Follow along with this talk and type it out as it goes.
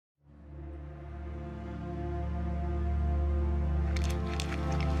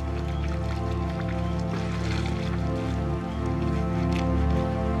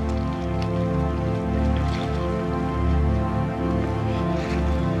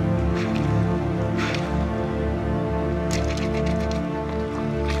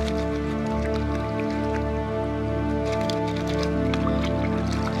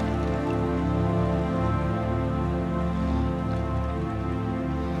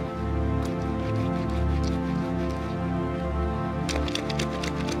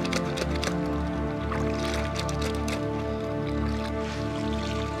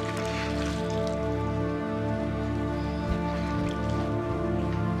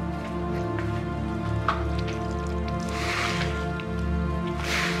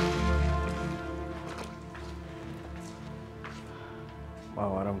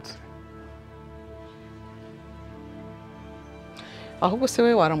ahubwo se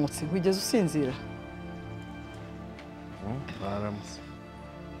we waramutse wigeze usinzira Waramutse.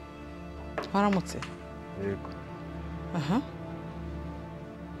 waramutse Yego. aha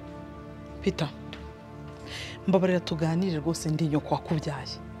Peter mbabarira tuganire rwose ndi nyoko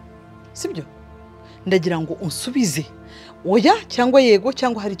wakubyaye sibyo ndagira ngo unsubize oya cyangwa yego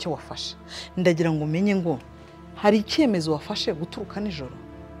cyangwa hari icyo wafashe ndagira ngo umenye ngo hari icyemezo wafashe guturuka nijoro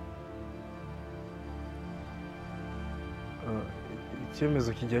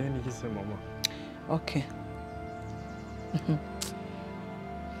Icyemezo kijyanye n'igise mama. Okay.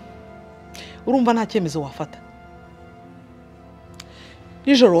 Urumva nta cyemezo wafata.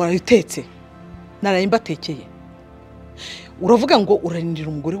 Nijoro warayitetse. Naraye mbatekeye. Uravuga ngo urarindira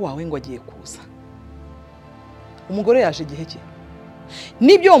umugore wawe ngo agiye kuza. Umugore yaje gihe cye.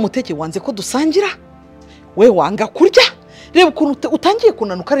 Nibyo wamuteke wanze ko dusangira. We wanga kurya. Reba ukuntu utangiye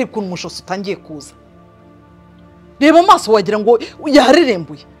kunanuka, reba ukuntu umushoso utangiye kuza. Reba amaso wagira ngo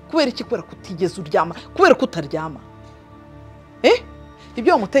yarerembuye. Kubera iki? Kubera kutigeze uryama, kubera kutaryama.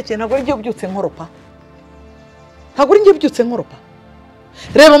 Ibyo wamutekeye ntabwo ari byo byutse nkoropa. Ntabwo ari byo byutse nkoropa.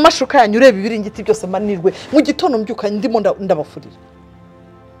 Reba amashuka yanyu, reba ibiringiti byose manirwe. Mu gitondo mbyuka ndimo ndabafurira.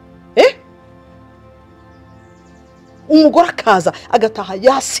 Umugore akaza agataha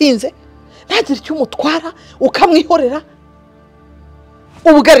yasinze, ntagire icyo umutwara, ukamwihorera.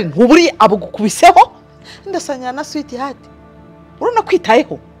 Ubugari ntuburi abugukubiseho. Ndasanya na sweet heart. Urona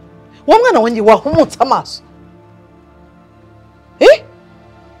kwitayeho. Uwo mwana wanjye wahumutse amaso.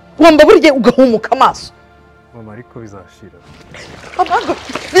 Wamba burye ugahumuka amaso. Mama ariko bizashira. Abango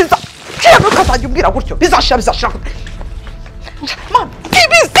bizashira ukazajya umbwira gutyo. Bizashira. Man,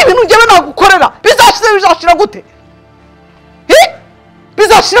 ibintu njyewe nagukorera. Bizashira gute?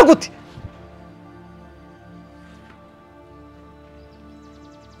 Bizashira gute?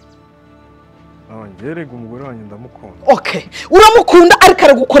 Yerega umugore wanjye ndamukunda. Okay, uramukunda ariko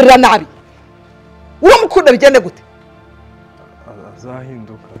aragukorera nabi. Uramukunda bigende gute?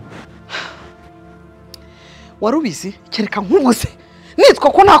 Azahinduka. Warubizi kereka nkubuze.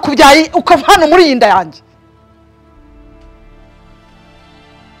 Nitwa ko nakubyaye ukava hano muri yinda yanjye.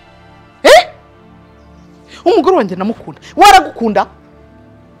 Umugore wanjye namukunda. Waragukunda?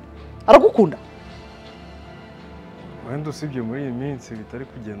 Aragukunda? Wenda usibye muri iyi minsi bitari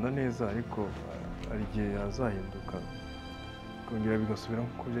kugenda neza ariko ari gihe yazahinduka. Kongera bigasubira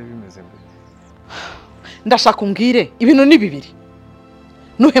nkuko byari bimeze mbere. Ndashaka umbwire ibintu ni bibiri.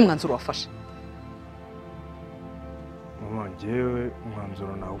 Nuhe mwanzuro wafashe? Mama njyewe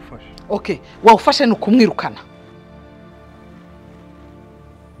umwanzuro nawufashe. Okay, wawufashe ni ukumwirukana.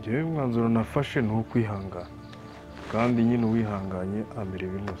 Njyewe umwanzuro nafashe ni ukwihangana. Kandi nyine uwihanganye amira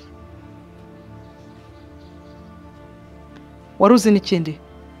ibinoze. Waruzi n'ikindi?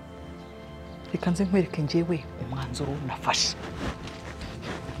 Reka nze nkwereke njyewe umwanzuro nafashe.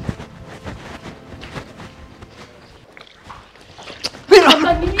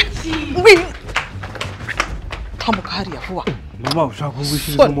 Tambuka hariya vuba. Mama ushaka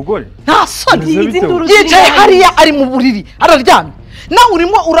kugwishiriza umugore? Nta soni. Yicaye hariya ari mu buriri araryamye. Nawe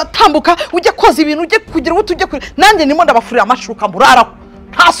urimo uratambuka ujye koza ibintu ujye kugira ngo tujye kure. Nanjye nimo ndabafurira amashuka muraraho.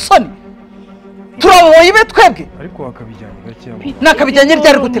 Nta soni. Turaboye ibe twebwe. Ariko wakabijyanye gake. Nakabijyanye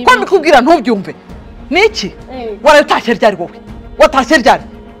ryari gute? Ko mbikubwira ntubyumve. Niki? Waratashye ryari wowe? Watashye ryari?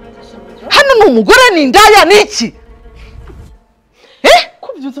 Hano ni umugore ni indaya niki?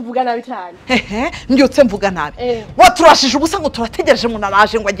 Kubyutse uvuga nabi cyane. Mbyutse mvuga nabi. Waturashije ubusa ngo turategereje umuntu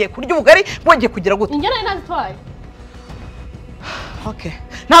araje ngo agiye kurya ubugari ngo agiye kugira gute? Ingene nazitwaye. Okay.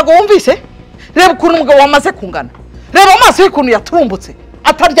 Ntago wumvise? Reba ukuntu umugabo wamaze kungana. Reba amaso y'ukuntu yaturumbutse.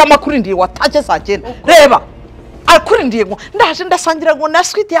 Ataryama kurindiye watake saa 9. Reba. Akurindiye ngo ndaje ndasangira ngo na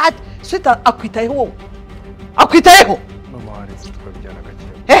sweet heart. Sweet akwitayeho wowe. Akwitayeho. Mama haretse tukabijyana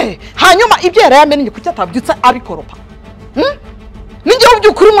gake. Hanyuma ibyo yarayamenye kuki atabyutse abikoropa. Ninjye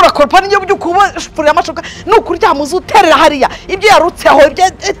ubyukuri murakoropa ninjye ubyukuba furira amashoka nukuryama uzuterera hariya. Ibyo yarutseho ibyo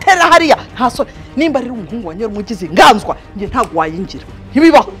terera hariya. Ntaso nimba rero umuhungu wanyera umugize nganzwa ngiye ntago wayingira.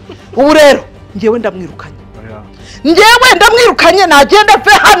 Ntibibaho. Ubu rero ngiyewe ndamwirukanye. Ngewe ndamwirukanye nagende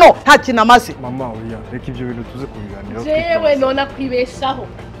ve hano nta kinamaze. Mama oya reka ibyo bintu tuze kubiganiraho. Jewe nona kwibeshaho.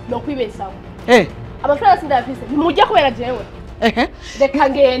 No kwibeshaho. Amafaranga sindafise. Nimujya kubera jewe. Reka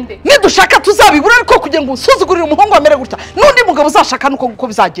ngende. Nidushaka tuzabibura ariko kugira ngo usuzugurire umuhungu amere gutya. Nundi mugabo uzashaka nuko guko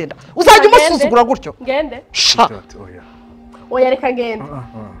bizagenda. Uzajya umusuzugura gutyo. Ngende. Oya. Oya reka ngende.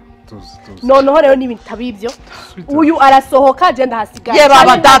 Tuzi. Noneho rero n'ibintu tabibyo. Uyu arasohoka agenda hasigara.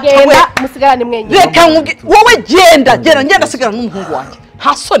 Yeba datwe musigarane mwenye. Reka wowe genda sigara n'umuhungu wanjye.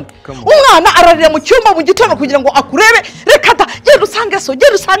 Nta soni. Umwana ararira mu cyumba mu gitondo kugira ngo akurebe. Reka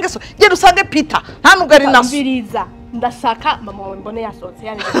genda usange Peter. Nta nubwo ari naso. ndashaka mama wawe mbone yasohotse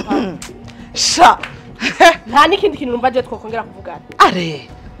yani sha nta n'ikindi kintu numva je twokongera kuvugana are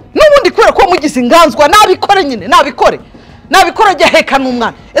n'ubundi kubera ko mugize inganzwa nabikore nyine nabikore jya heka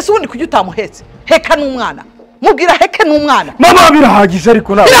n'umwana ese ubundi kujya utamuhetse heka n'umwana mubwira heke n'umwana mama birahagije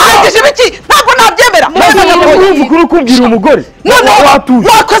ariko nawe birahagije biki ntabwo nabyemera ukuri kubwira umugore watuje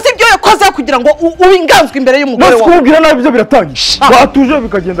wakoze ibyo yakoze kugira ngo uwinganzwe imbere y'umugore wawe kubwira nabi ibyo biratangiye watuje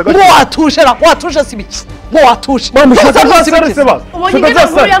bikagenda gato watuje si biki watuje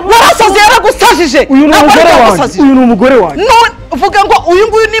warasaze yaragusajije uyu ni umugore wanjye uvuga ngo uyu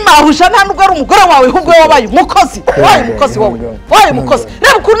nguyu ni mahusha nta nubwo ari umugore wawe ahubwo wabaye umukozi wabaye umukozi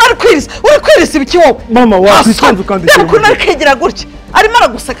reba ukuntu ari kwirisa uri kwirisa ibiki wowe mama wakwitonze kandi reba ukuntu ari kwigira gutya arimo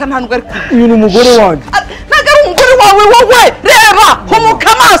araguseka nta nubwo ari uyu ni umugore wanjye ntabwo ari umugore wawe wowe reba humuka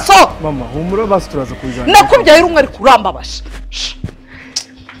amaso mama humura basi turaza kubijana nakubyaye rumwe ari kurambabasha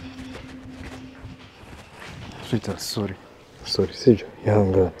Rita sorry sibyo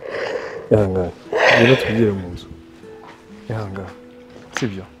ihangane rero twigire mu nzu ihangane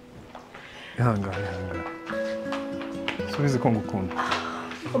sibyo ihangane subize ko ngukunda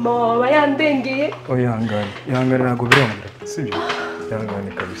mama wawe yandengeye ihangane ntabwo birongera sibyo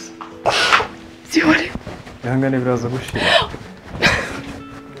ihangane kabisa Serie ihangane biraza gushira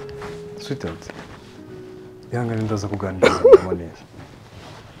sweetheart ihangane ndaza kuganiriza mama neza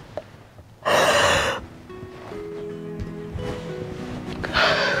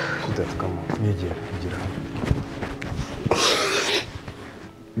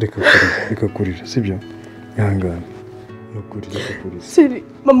reka kurira sibyo ihangane nukurira Serie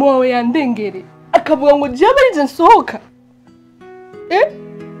mama wawe yandengere akavuga ngo jya barije nsohoka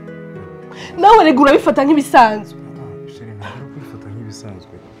nawe rego urabifata nk'ibisanzwe Serie ntabwo kwifata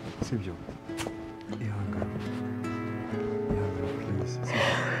nk'ibisanzwe sibyo ihangane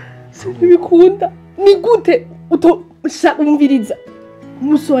Serie bikunda ni gute umviriza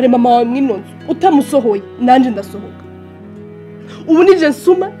musohore mama wawe mw'inonzu utamusohoye nanje ndasohoka ubu nije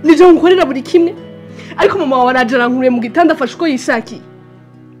nsuma nije nkorera buri kimwe ariko mama wawe arajara nkuriye mu gitanda afashe uko yishakiye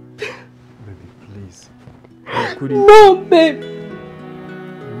baby please no baby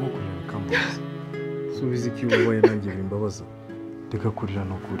subiza iki ubaye nanjye bimbabaza reka kurira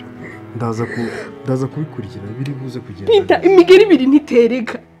no kuri ndaza kubikurikira biri buze kugenda Pita imigeri ibiri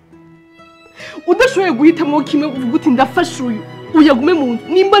ntitereka udashoboye guhitamo kimwe uvuga uti ndafashe uyagume mu nzu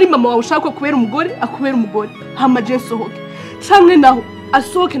nimba ari mama wawe ushaka kubera umugore akubera umugore hama je nsohoke canke naho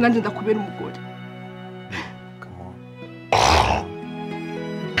asohoke nanje ndakubera umugore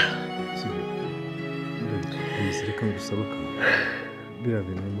reka ngusaruka biriya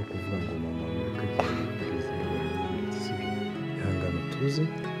bintu urimo kuvuga ngo mama ihangane tuze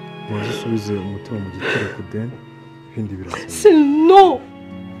muze usubize umutima mu gitereko deni ibindi birasa no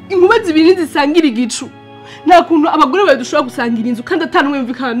inkuba zibiri zisangira igicu nta kuntu abagore bawe dushobora gusangira inzu kandi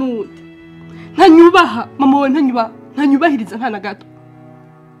atanumvikana n'uwundi ntanyubaha mama wawe ntanyubahiriza nta na gato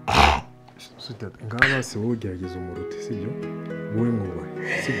ngaha basi wowe ugerageza umurute sibyo wowe mwubahe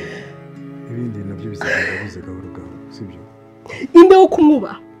sibyo ibindi nabyo bizagenda bize gahoro gahoro sibyo imbeho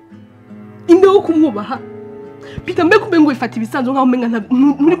kumwubaha Pita mbe kumbe ngo wifata ibisanzwe nkaho umenga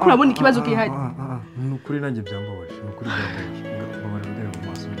nturi kurabona ikibazo gihari ni ukuri nanjye byambabaje ni ukuri byambabaje mbabara ndeba mu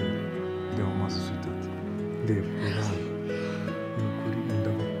maso ndeba mu maso sweetheart ndeba ni ukuri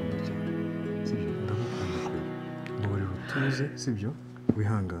ndagukunda cyane sibyo ndagukunda kure mbabara utuze sibyo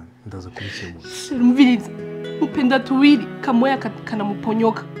wihangane ndaza kubikemura mviriza upenda tuwili kamoya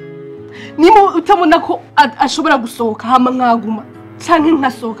kanamuponyoka niba utabona ko ashobora gusohoka hama nkaguma canke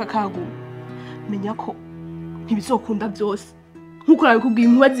nkasohoka kaguma menya ko ntibizokunda byose nkuko nabikubwiye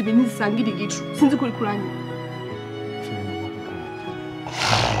inkuba zibiri ntizisangira igicu sinzi kuri kuranyuma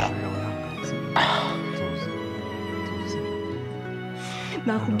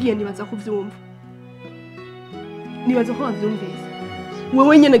nakubwiye nibaza kuvyumva nibaza ko wavyumvise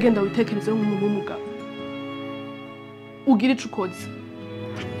wewe nyene genda witekerezeho nk'umuntu w'umugabo ugira ico ukoze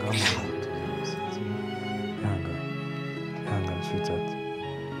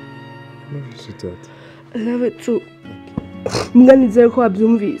love it too mbwa nizeye ko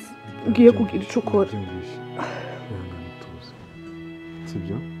wabyumvise ugiye kugira ico ukora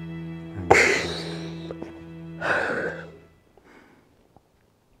sibyo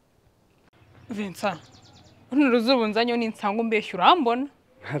Vincent uno ruzubunzanyo ninsanga umbeshya urambona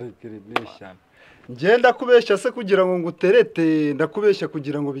harekere beshyana ngenda kubeshya se kugira ngo nguterete ndakubeshya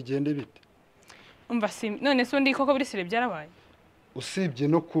kugira ngo bigende bite umva none se undi koko biri Serie byarabaye usibye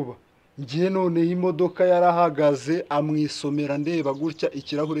no kuba ngiye none imodoka yarahagaze amwisomera ndeba gutya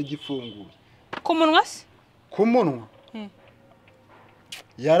ikirahure gifunguye ku munwa se ku munwa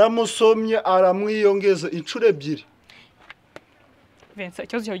yaramusomye aramwiyongeza incuro ebyiri Vincent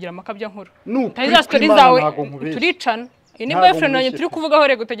ikibazo cyawe ugira amakabya nkuru Nukuri za story kw'Imana zawe ntago nkubeshya. turicana iyi ni Ntago boyfriend wanjye nkubeshya. turi kuvugaho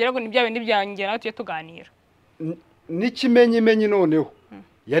rego utagera ngo nibyawe nibyanjye nawe tujye tuganira n'ikimenyimenyi noneho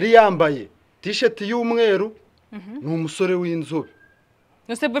yari yambaye t-shirt y'umweru ni umusore w'inzobe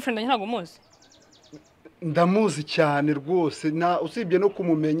nose boyfriend wanjye ntago muzi ndamuzi cyane rwose usibye no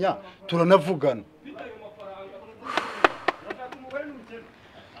kumumenya turanavugana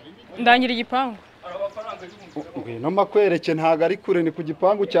ndangira igipangu ngwino makwereke ntago ari kure ni ku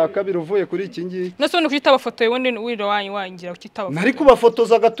gipangu cya kabiri uvuye kuri iki ngiki nose ubundi kugitaba foto yewe wiro wangira ukitaba nari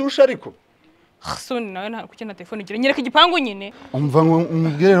kubafotoza agatusha ariko soni nawe nta kuki na telefone ugira nyereka igipangu nyine umva ngo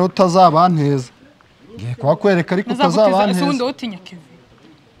umubwire rero utazabanteza ngiye kuhakwereka ariko utazabanteza ubundi utinya kivi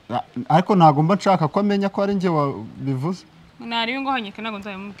ariko ntago mba nshaka ko amenya ko ari njye wabivuze nari ngo hanyeke nago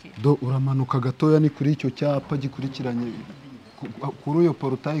nzabimubwira do uramanuka gatoya ni kuri icyo cyapa gikurikiranye kuri uyo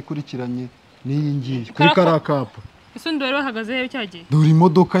porutayi ikurikiranye n'iyi ngiyi kuri kariya kapa ese undi wari wahagaze hehe cyagiye dore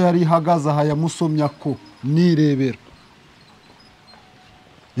imodoka yari ihagaze aha yamusomya ko nirebera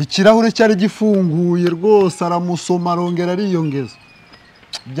ikirahure cyari gifunguye rwose aramusoma arongera ariyongeza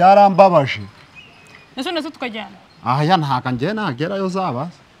byarambabaje ese ndetse tukajyana aha ya ntaga njye nagerayo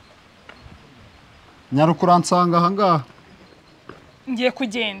zabaza nyarukura nsanga aha ngaha ngiye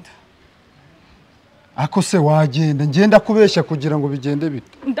kugenda ariko se wagenda ngenda kubeshya kugira ngo bigende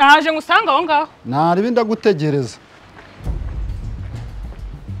bite ndaje ngusanga aho ngaho naribi ndagutegereza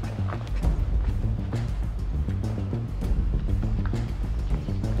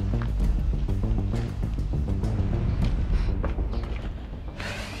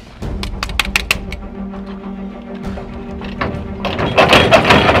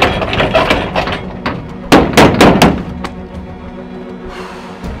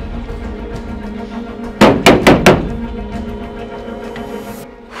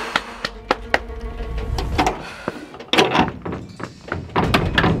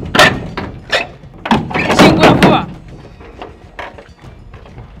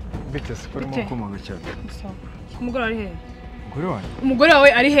umugore ari hehe umugore wanjye umugore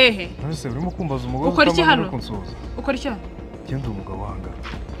wawe ari hehe none urimo kumbaza umugore ukora iki hano kunsuhuza ukora iki hano genda umugabo wanga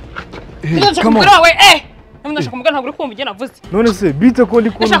ndashaka umugore wawe ndashaka umugore ntabwo uri kumva ibyo navuze none se bite ko ndi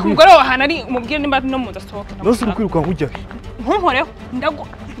kumva ndashaka umugore wawe ahantu ari umubwire nimba no mu ndasohoka none uri kwirukanka ujya ntunkoreho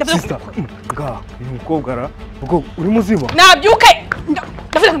sister ngaha uyu mukobwa ara ubwo uri muzima nabyuke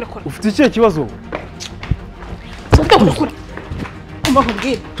ndavuze ndakora ufite ikihe kibazo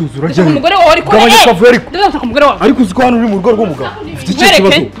tuzura jya umugore wawe ari gabanya kavu ariko ndashaka umugore wawe ariko uzi ko hano uri mu rugo rw'umugabo ufite ikihe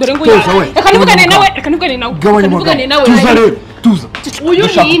kibazo dore ngo reka nivugane nawe reka nivugane nawe gabanya amagambo tuza rero tuza uyu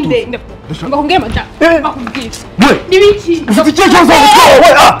yinde mbakubwire madamu mbakubwire we nibiki ufite ikihe kibazo we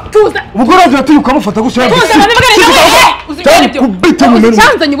tuza umugore wanjye atuye ukamufata gutya tuza nivugane nawe uzicane byo kubita mu menu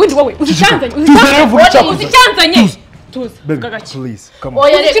uzicyanzanye ubundi wowe uzicyanzanye uzicyanzanye tuza gagaki please come on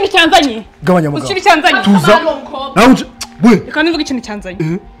oya ikintu cyanzanye gabanya amagambo ikintu cyanzanye tuza nawe we reka nivuga ikintu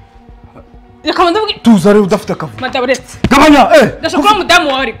cyanzanye reka mvuge tuza rero udafite akavu madamu uretse gabanya ndashaka kuba mudamu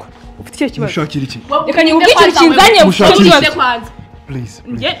wawe ariko ufite ikihe kibazo mushakira iki reka nivuge ikintu kinzanye ufite ikibazo please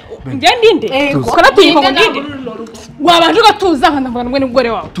njye ndinde ukanatuye ngo ndinde wabanje ugatuza nkanavuga n'umugore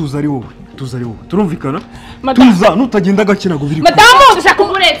wawe tuza ari wowe turumvikana tuza nutagenda gakina ngo biri madamu ndashaka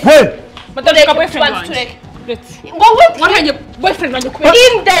umuretse we madamu reka boyfriend wanjye ngo waranye boyfriend wanjye kubera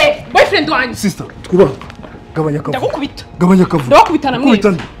inde boyfriend wanjye sister twubaha gabanya akavu ndagukubita gabanya akavu ndakubitana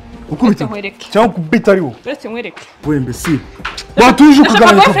mwese ukubita cyangwa kubita ari wowe uretse nkwereke wembe si watuje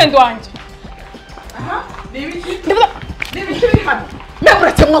ukagabanya akavu boyfriend wanjye n'ibiki biri hano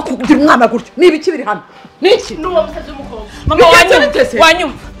muretse mwakugira umwana gutyo n'ibiki biri hano niki n'uwo musazi w'umukobwa mama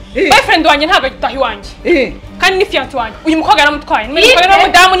wanyumva boyfriend wanjye ntabwo agitaha iwanjye kandi ni fiance wanjye uyu mukobwa yaramutwaye ni umugore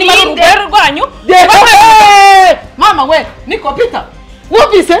n'umudamu ni mari urugero rwanyu mama we niko Peter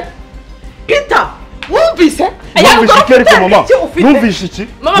wumvise Peter wumvise numvise iki ariko mama numvise iki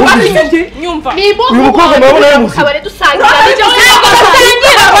mama basi nyumva uyu mukobwa murabona yamuzi kabare dusangira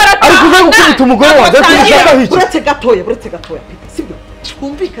ariko uze gukubita umugore wanjye ashaka iki uretse gatoya sibyo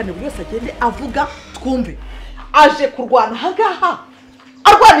twumvikane buri wese agende avuga twumve aje kurwana ahangaha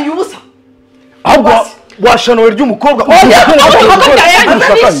arwaniye ubusa ahubwo washanowe ry'umukobwa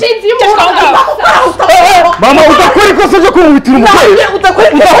mama udakora ikosa ryo kumubitira umugore udakora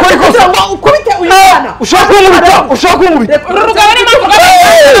ikosa ukubite uyu mwana ushaka kumubita urugabo ni mpamvu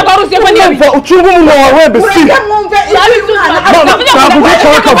rwaruziye ko niyo umva ucunga umunwa wawe mbese ureke mwumve ibi mwana ntabwo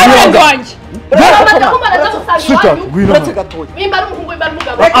ugiye akavuyo wanjye sita ngwino uretse gatoya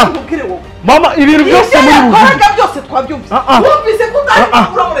reka nkubwire wowe mama ibintu byose muri ibyo byose twabyumvise wumvise ko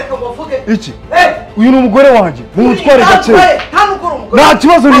uramureka ngo bavuge iki uyu ni umugore wanjye mumutware gake nta n'ugura umugore nta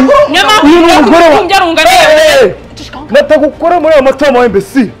kibazo ni uyu ni umugore wanjye natagukora muri aya matama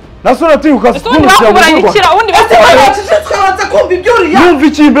w'imbesi nasura tuyuka ubundi bakuburanye ikira ubundi twabanza kumva ibyo uriya nyumva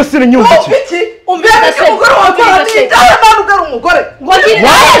iki imbesi nyumva iki umbere umugore wakora n'indaya ntabwo ari umugore ngo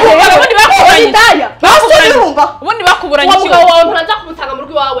ubundi bakuburanye indaya ubundi bakuburanye iki umugabo wawe nturanza kumutanga mu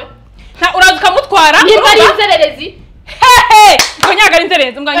rugo iwawe uraza ukamutwara niba ari inzererezi ngo nyaga ari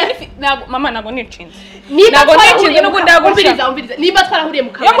inzererezi mbwanjye mama ntabwo nicinze niba twarahuriye n'ubundi umviriza niba twarahuriye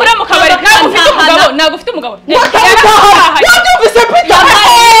mu kabari iyo muri mu kabari ntabwo ufite umugabo wabyumvise pita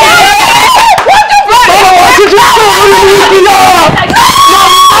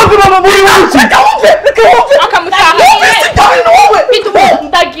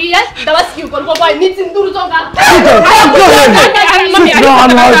ndagiye ndabasigiye urwo rugo rwawe n'inzi nduru zo ngaha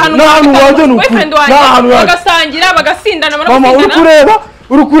bagasangira bagasindana mama uri kureba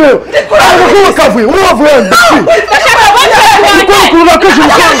kavuye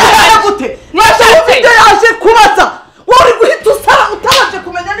gute ibyo yaje kubaza wari guhita usara utabanje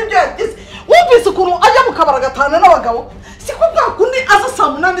kumenya n'ibyo yagize wumvise ukuntu ajya mu kabari agatana n'abagabo siko kwa kundi aza saa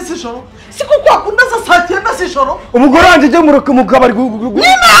 8 z'ijoro siko kwa kundi aza saa 9 z'ijoro umugore wanjye ujye mu kabari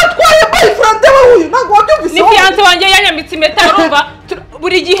nyine atwaye boyfriend we uyu ntabwo wabyumvise ni fiance wanjye yanyambitse impeta urumva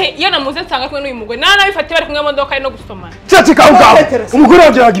buri gihe iyo namuze nsanga kumwe n'uyu mugore nabifate bari kumwe mu modoka no gusomana cyati kaho umugore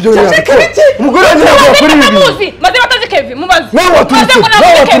wanjye yagiye ibyo umugore wanjye yagiye kuri ibi maze batazi Kevin mubaze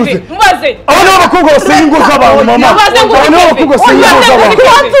mubaze abo ni abakobwa basenya ingo z'abantu mama abo ni abakobwa basenya ingo z'abantu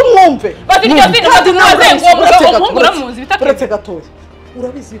wanze umwumve bazi iryo zina bazi mubaze ngo umuhungu uramuzi bita uretse gatoya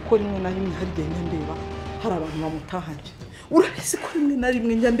urabizi ko rimwe na rimwe hari igihe ndeba hari abantu bamutahanye urabizi ko rimwe na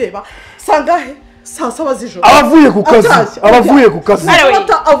rimwe njya ndeba sangahe saa 7 z'ijoro abavuye ku kazi abavuye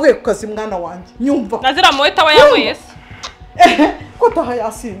ku kazi mwana wanjye nyumva nazira muheta wa yanyweye ko taha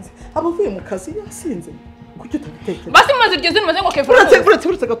yasinze abavuye mu kazi yasinze kuki utabitekereza basi mumaze iryo zina maze ngo Kevin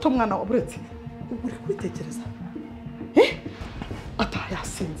uretse gato mwana wa uretse uri kwitekereza ataha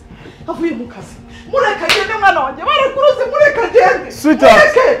yasinze avuye mu kazi mureka gende mwana wanjye barakuruze mureka gende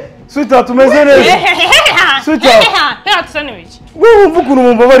Sweetheart tumeze neza Sweetheart wewe umva ukuntu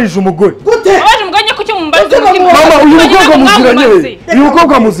mumbabarije umugore waje muganye kuki mumbaze mama uyu mukobwa muziranye uyu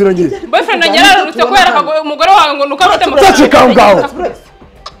mukobwa muziranye boyfriend agera ararutse kubera umugore wawe ngo nuko afite mutache kangaho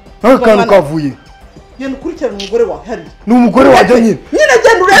akantu kavuye yene ukurikirana umugore wawe hari ni umugore wajya nyine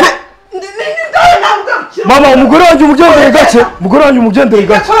genda urebe mama umugore wanjye umugendere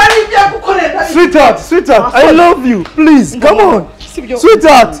gake Sweetheart I love you please come on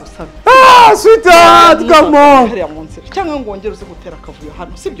Sweetheart come on cyangwa ngo wongere uze gutera akavuyo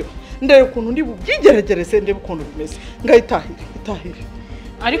hano sibyo ndebe ukuntu ndi bubyigeregereze ndebe ukuntu bimeze ngahitahire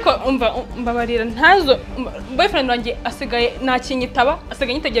ariko umva mbabarira ntazo boyfriend wanjye asigaye nakinyitaba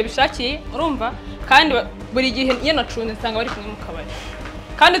asigaye nyitegeye bishakiye urumva kandi buri gihe iyo nacunze nsanga bari kumwe mu kabari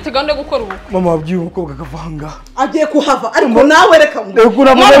kandi tugande gukora ubu mama wabwiye umukobwa akavanga agiye kuhava ariko nawe reka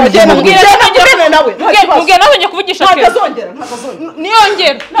mubwira nawe njye kuvugisha ntazongera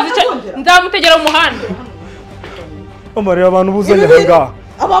niyongera nzamutegera mu muhanda mama reba abantu buzanye ahangaha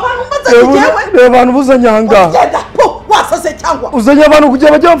aba bantu mbaza njyewe reba abantu buzanye ahangaha wasaze cyangwa uzanye abantu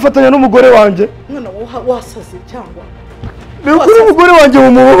kugira bajye bafatanya n'umugore wanjye mwana wasaze cyangwa reba kuri umugore wanjye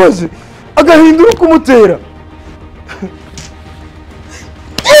mumubabaze agahindura kumutera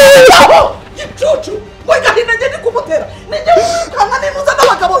Chuchu, wajahina njye kumutera. Nijye kanga nimuza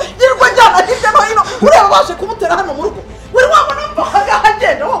n'abagabo yirirwa njyana hirya no hino. Ureba bashe kumutera hano mu rugo. Wari wabona mvaga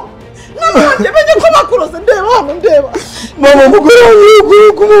hagenda ho. Nabanje menye ko bakuroze ndeba hano ndeba. Mama umugore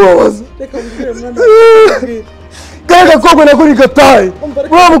wanjye kumubabaza. Reka mbwire mwana. Kaga koko nakuri gataye.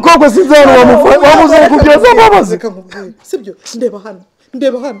 Wa mukobwa sinzano wamuze kugira zababaze. Reka nkubwire. Sibyo ndeba hano.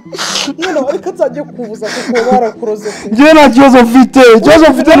 Mwana ariko nzajye kubuza kuko barakuroze. Ngiye nta kibazo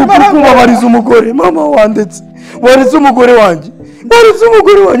mfite n'ukuri kumabariza umugore mama wandetse. Waretse umugore wanjye.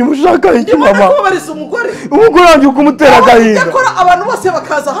 Umushaka iki mama? Kubabariza umugore wanjye ukumutera agahinda. Yakora abantu bose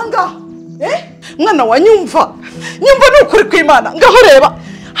bakaza ahangaha. Mwana wa nyumva n'ukuri kw'Imana ngaho reba.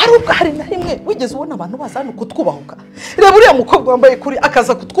 Hari na rimwe wigeze ubona abantu bazana kutwubahuka. Reba uriya mukobwa wambaye kuri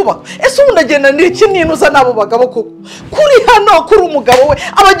akaza kutwubaha. Ese ubu ndagenda n'iki ninuza nabo bagabo koko. Kuri hano kuri umugabo we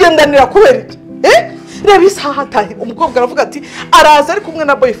abagendanira kubera iki? Reba isaha atahe umukobwa aravuga ati araza ari kumwe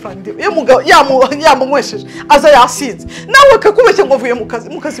na boyfriend we. Umugabo yamunywesheje aza yasinze. Nawe kakubeshye ngo vuye mu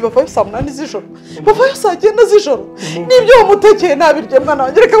kazi bavayo saa 8 z'ijoro. Bavayo saa 9 z'ijoro. Nibyo umutekeye nabirye mwana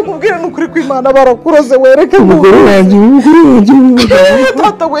wanjye reka nkubwire n'ukuri kw'Imana barakuroze wereke umugore wanjye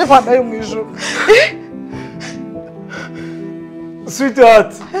tata we vana yo mwijuru.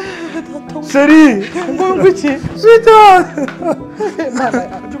 Sweetheart Serie ngwiki Sweetheart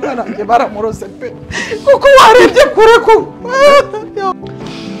mwana wanjye baramuroze pe kuko warebye kure ko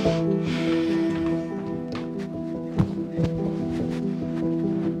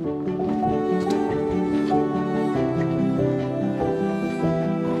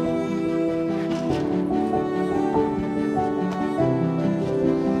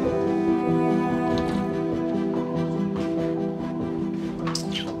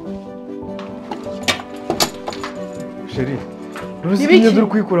sheri urasigaye uri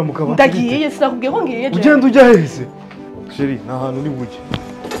kwikura mu kabati ndagiye sinakubwiye ko ngiye ugenda ujya hese sheri nta hantu uri bujye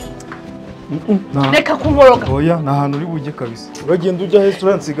reka kunkoroga oya nta hantu uri bujye kabisa uragenda ujya hese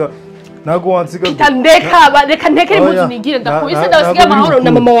uransiga ntago wansiga reka ntekere impuzu nigire ndakubise ndabasigaye amahoro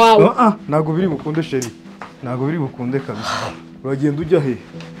na mama wawe ntago biri bukunde sheri ntago biri bukunde kabisa uragenda ujya he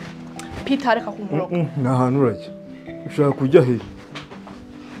Peter reka kunkoroga nta hantu urajya ushaka kujya he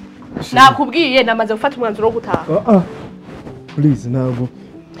nakubwiye namaze gufata umwanzuro wo gutaha please ntabwo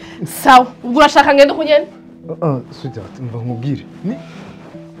sawa ubwo urashaka ngende kunyene sweetheart mva nkubwire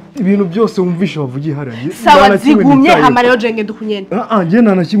ibintu byose wumvisha bavugiye hariya sawa zigumye hama rero je ngende kunyene njye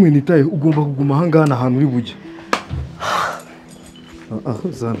nta na kimwe nitaye ugomba kuguma aha ngaha ahantu uri bujye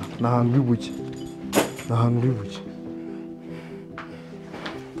zana ni ahantu uri bujye ni ahantu uri bujye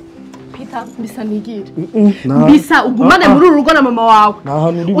Peter mbisa nigire mbisa ugumane muri uru rugo na mama wawe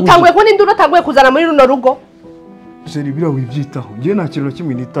utanguye ko n'indi uratanguye kuzana muri runo rugo sheri bira wibyitaho njye nta kintu na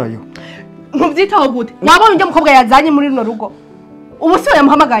kimwe nitayeho ntubyitaho gute wabonye ujya mukobwa yazanye muri runo rugo ubu se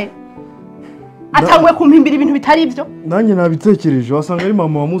yamuhamagaye atanguye kumpimbira ibintu bitari ibyo nanjye nabitekereje wasanga ari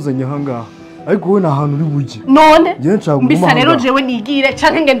mama wamuzanye aha ngaha ariko wowe nta hantu uri bujye none mbisa rero jewe nigire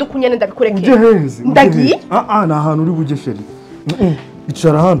canke ngende ukunyene ndabikurekeye ujye heze ndagiye nta hantu uri bujye sheri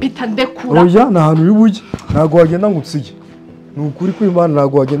icara hano bita ndekura oya nta hantu uri bujye ntabwo wagenda ngo utsige ni ukuri kw'Imana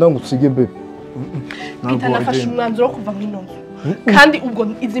ntabwo wagenda ngo utsige bebe bita nafashe umwanzuro wo kuva muri ino nzu kandi ubwo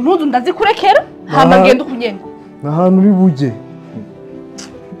izi mpuzu ndazikurekera hama ngende ukunyene nta hantu uri bujye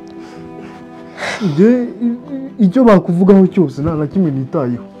icyo bakuvugaho cyose nta na kimwe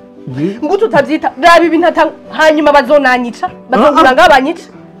nitayeho ngo tutabyita raba ibintu hanyuma bazonanyica bazongura ngo abanyica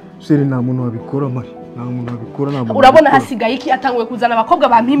sheri nta muntu wabikora mari nta muntu wabikora nta muntu urabona hasigaye iki atanguye kuzana abakobwa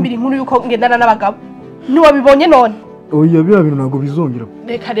bampimbira inkuru yuko ngendana n'abagabo ntiwabibonye none oya biriya bintu ntabwo bizongera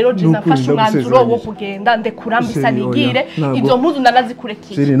reka rero je nafashe umwanzuro wo kugenda ndekura mbisa nigire izo mpuzu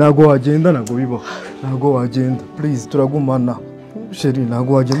ndanazikurekeye sheri ntabwo wagenda ntabwo bibaho ntabwo wagenda please turagumana sheri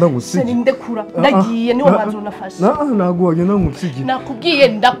ntabwo wagenda ngo usige sheri ndekura ndagiye niwo mwanzuro nafashe ntabwo wagenda ngo usige nakubwiye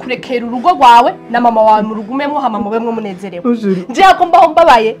ndakurekera urugo rwawe na mama wawe mu rugumemwo hama mube mwo munezerewe nje hako mbaho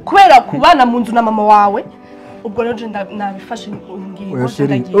mbabaye kubera kubana mu nzu na mama wawe ubwo rero nabifashe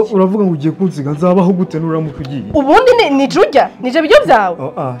ngiye uravuga ngo ugiye kunsiga nzabaho gute nuramuka ugiye ubundi ni jujya nije bijyo byawe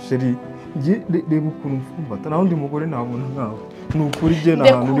sheri reba ukuntu mfumba naho ndi mugore ntabona nkawe ni ukuri jye na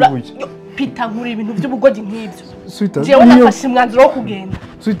hantu uri bujye Peter nkura ibintu by'ubugogi nk'ibyo jewe nafashe umwanzuro wo kugenda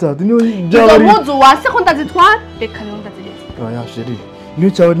sweetheart niyo izo mpuzu wase ko ndazitwara reka rero ndazigeze sheri niyo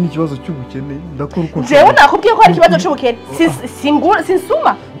cyaba ari n'ikibazo cy'ubukene ndakora uko jewe nakubwiye ko ari ikibazo cy'ubukene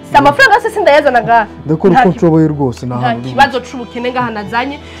sinsuma si amafaranga se sindayazana ngaha ndakora uko nshoboye rwose nta kibazo c'ubukene ngaha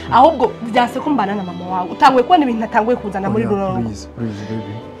nazanye ahubwo byase ko mbana na mama wawe utanguye kubona ibintu natanguye kuzana muri runo rugo please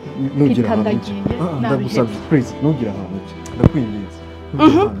baby nugira ahantu ndagusabye please nugira ahantu ndakwinginze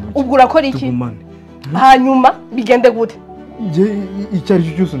ubwo urakora iki hanyuma bigende gute icyo ari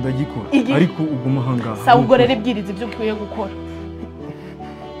cyo cyose ndagikora ariko uguma aha ngaha sawa ubwo rero ibwiriza ibyo ukwiye gukora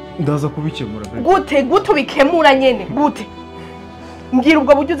ndaza kubikemura gute ubikemura nyene gute mbwira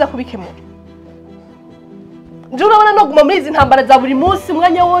ubwo buryo uza kubikemura nje urabona no guma muri izi ntambara za buri munsi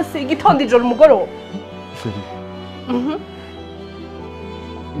umwanya wose igitondo ijoro umugoroba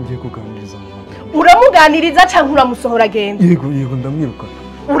ngiye kuganiriza uramuganiriza cyangwa uramusohora agenda yego ndamwirukana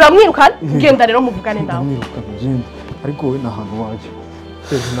uramwirukana genda rero muvugane nawe ndamwirukana genda ariko wowe nta hantu wajya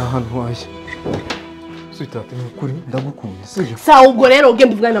nta hantu wajya sweetheart ni ukuri ndagukunda sibyo sawa ubwo rero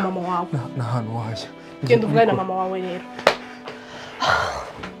ugenda uvugane na mama wawe nta hantu wajya genda uvugane na mama wawe rero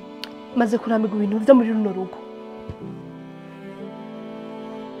maze kurambirwa ibintu byo muri runo rugo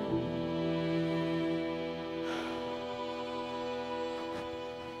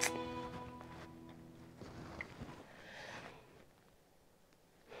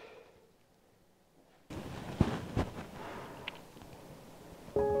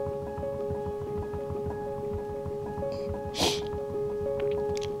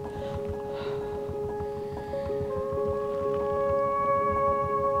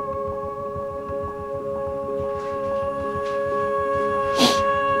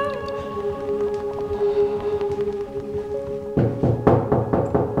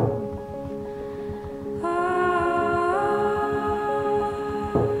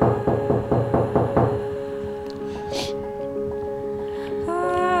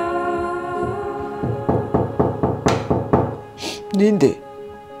ninde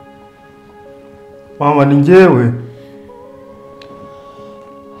mama ni njyewe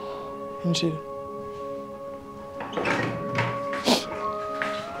injira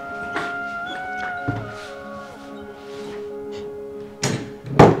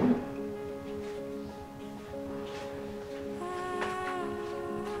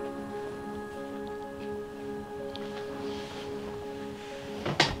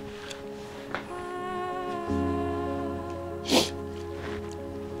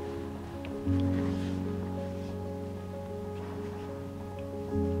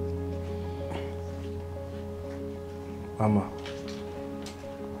mama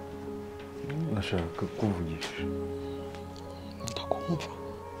ndashaka kuvugisha. Ndakumva.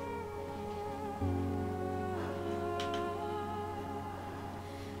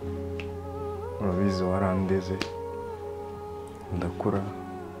 Urabizi warandeze ndakura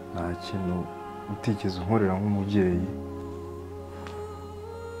nta kintu utigeze unkorera nk'umubyeyi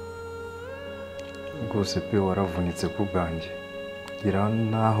rwose pe waravunitse ku bwanjye gira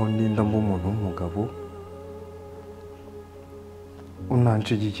naho ninda mba umuntu w'umugabo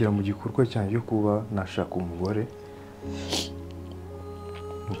unanshigikira mu gikorwa cyanjye cyo kuba nashaka umugore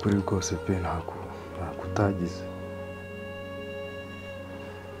ukuri rwose pe ntabwo utagize.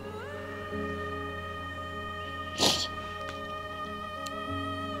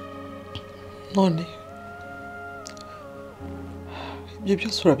 None ibyo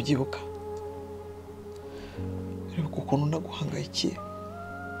byose urabyibuka? Uribuka ukuntu naguhangayikiye?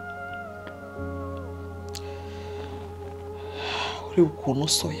 Uribuka ukuntu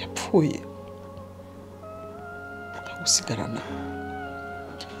so yapfuye nkagusigarana?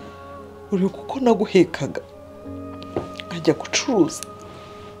 Uribuka uko naguhekaga nkajya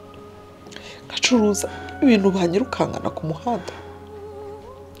ngacuruza ibintu banyirukankana ku muhanda?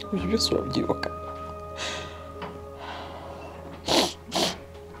 Ibyo byose urabyibuka?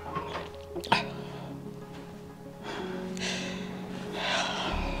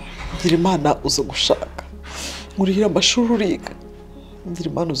 ngira Imana uza gushaka, nkurihira amashuri uriga, ngira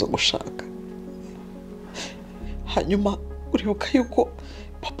Imana uza gushaka. Hanyuma uribuka yuko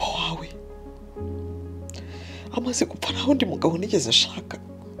papa wawe amaze gupfa nta wundi mugabo nigeze ashaka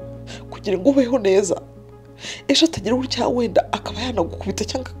kugira ngo ubeho neza, ejo atagira gutya wenda akaba yanagukubita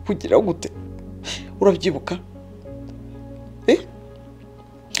cyangwa kugira gute? Urabyibuka?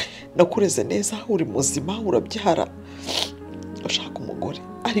 Nakureze neza, uri muzima, urabyara, ushaka umugore,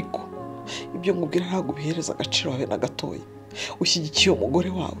 ariko ibyo nkubwira ntabwo bihereza agaciro habe na gatoya. Ushyigikiye umugore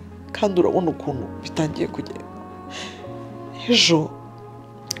wawe kandi urabona ukuntu bitangiye kugenda. Ejo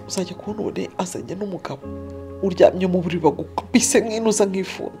uzajya kubona ubone azanye n'umugabo uryamye mu buriri bagukubise nk'inuza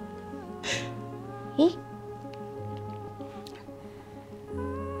nk'ifuni.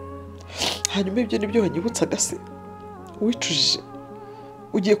 Hanyuma ibyo nibyo wanyibutsaga se? Wicujije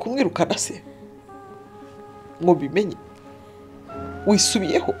ugiye kumwirukana se ngo bimenye?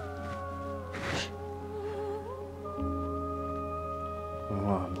 Wisubiyeho?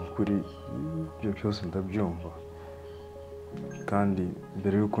 Mwana kuri ibyo byose ndabyumva, kandi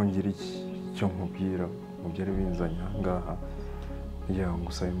mbere yuko ngira icyo nkubwira mu byari binzanye aha ngaha ngira ngo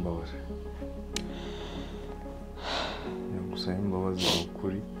ngusabe imbabazi. Ngusabe imbabazi ni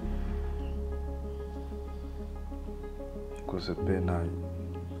ukuri rwose pe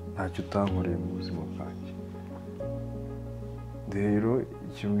ntacyo utankoreye mu buzima bwanjye. Rero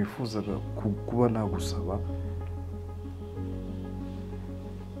ikintu nifuzaga kuba nagusaba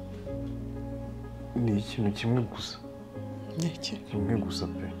ni ikintu kimwe gusa. Ni iki? Kimwe gusa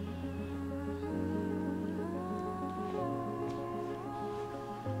pe.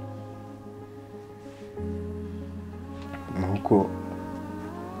 Nuko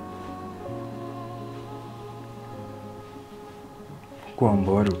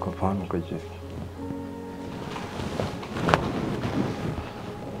wambabariye ukava hano ukagenda.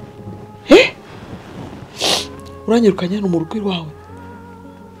 Uranyirukanye hano mu rugo iwawe?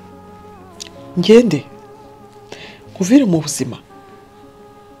 Ngende nkuvire mu buzima?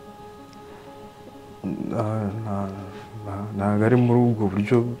 Ntabwo ari muri ubwo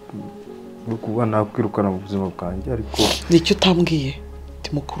buryo bwo kuba nakwirukana mu buzima bwanjye, ariko nicyo utambwiye? Ndi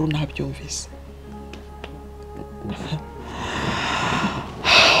mukuru ntabyumvise.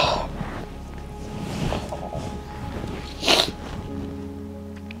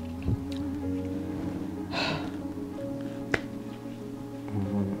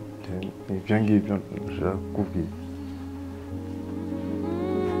 ibyo ngibyo nshaka kukubwira.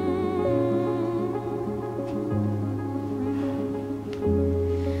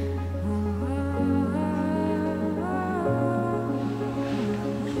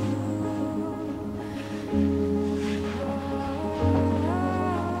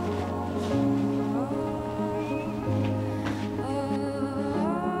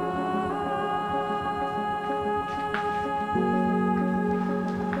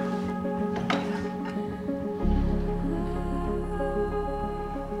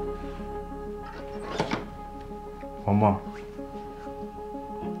 Mama,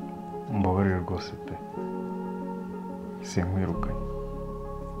 mbabarire rwose pe, sinkwirukanye,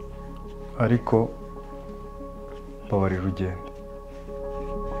 ariko mbabarire ugende.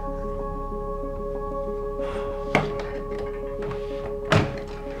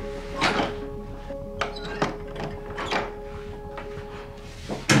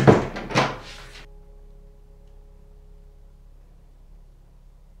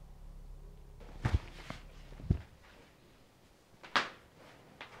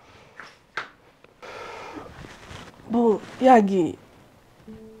 Bon, yagiye.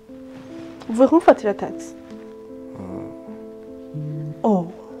 Uvuye kumufatira taxi? Oh,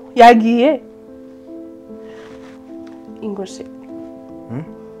 yagiye. Ingo she.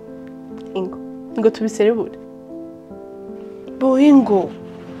 Ingo tubiserebure. Bo ingo.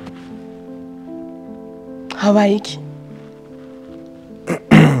 Habaye iki?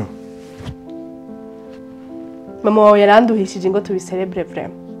 Mama wawe yaranduhishije ngo tubiserebre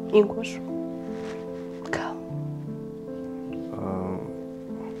vraiment. Ingosho.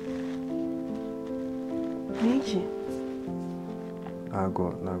 Niki?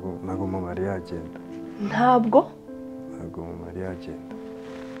 Ntago mama yari yagenda. Ntabwo? Ntago mama yari yagenda.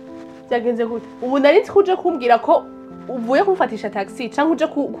 Byagenze gute? Ubu nari nzi kuje kumbwira ko uvuye kumfatisha taxi cyangwa uje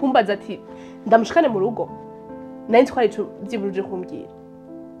kumbaza ati ndamushikane mu rugo. Nari nzi ko ari cyo byibuje kumbwira.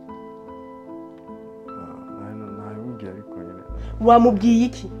 Ntabimubwiye ariko nyine. Wamubwiye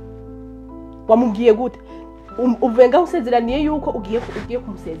iki? Wamubwiye gute? Uvuye ngaho usezeraniye yuko ugiye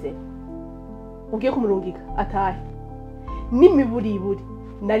kumusezera. Ugiye kumurungika atahe. N'imiburiburi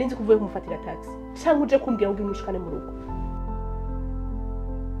nari nzi kuvuye kumufatira taxi cyangwa uje kumbwira ngo umushikane mu rugo.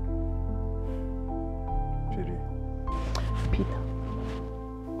 Serie. Peter.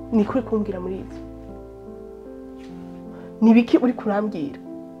 Ni kuri kumbwira muri ibyo. Ni biki uri kurambwira?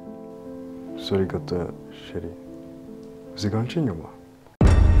 Sorry gato Serie. Uziganca inyuma.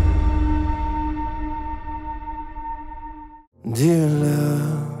 Dear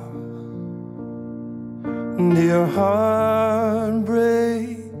love, dear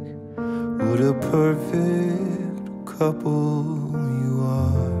heartbreak, what a perfect couple you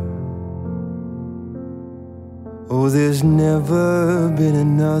are. Oh, there's never been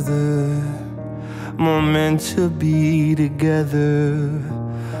another more meant to be together,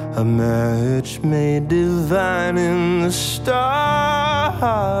 a match made divine in the stars.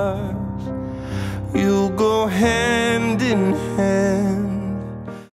 You'll go hand in hand